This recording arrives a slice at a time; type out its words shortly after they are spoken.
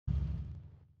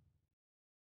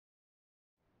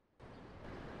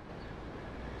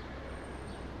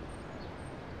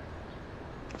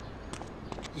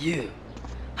You.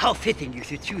 How fitting you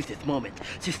should choose this moment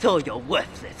to sow your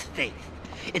worthless faith.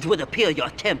 It would appear your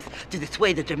attempts to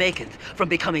dissuade the Jamaicans from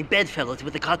becoming bedfellows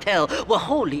with the cartel were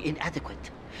wholly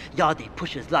inadequate. Yardie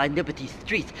pushers line Liberty's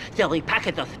streets selling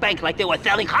packets of spank like they were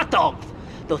selling hot dogs.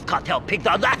 Those cartel pigs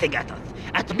are laughing at us.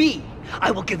 At me.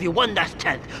 I will give you one last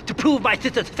chance to prove my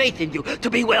sister's faith in you to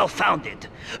be well-founded.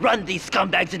 Run these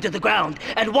scumbags into the ground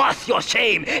and wash your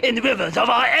shame in rivers of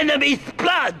our enemy's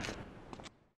blood!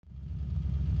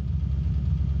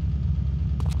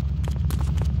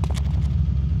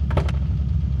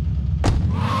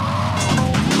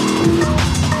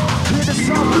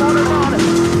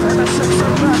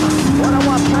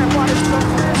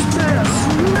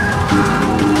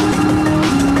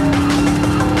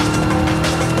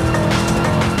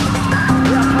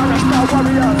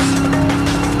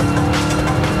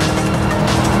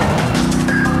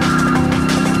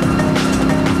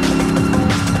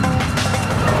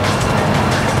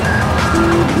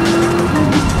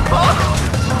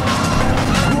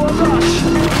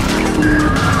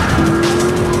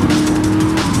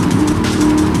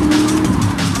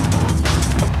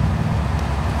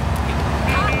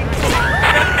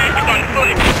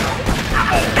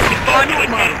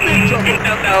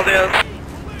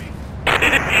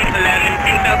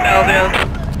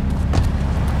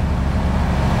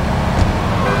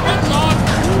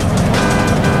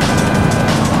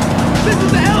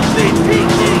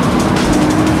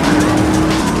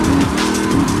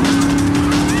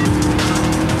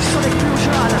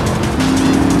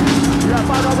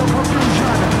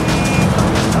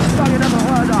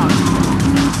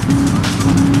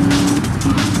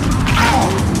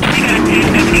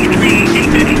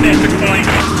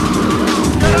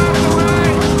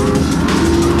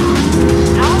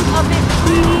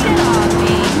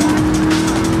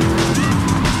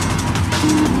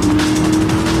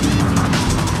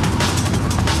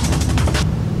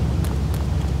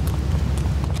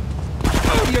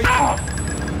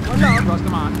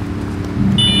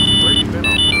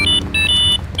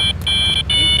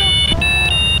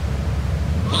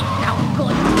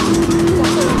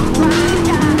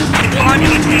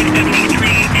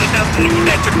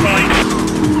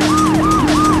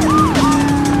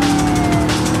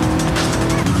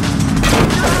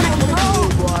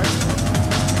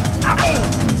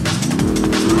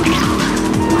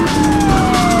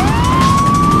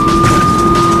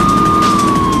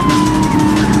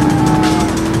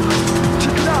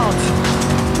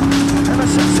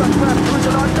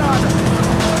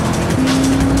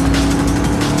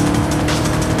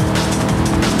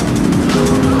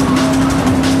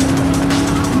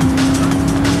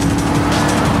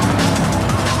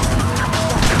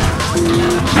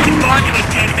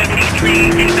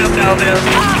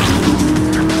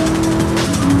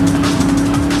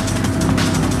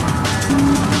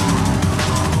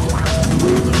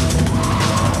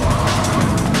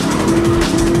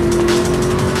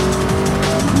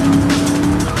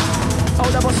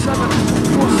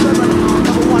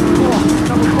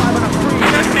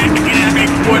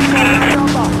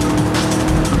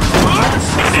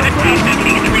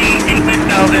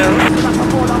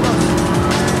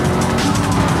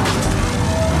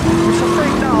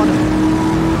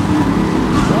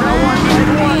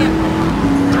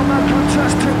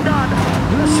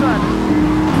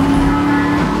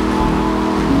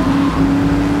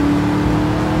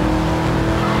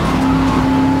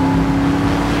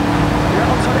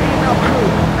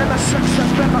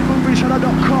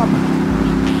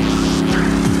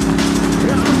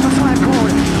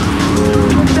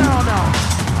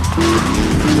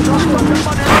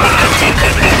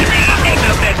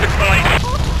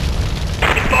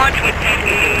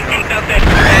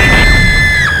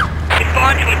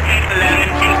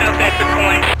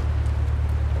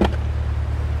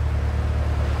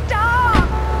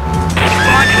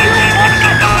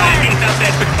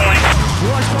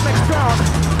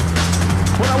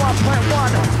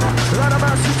 Let 'em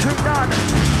out, she took none.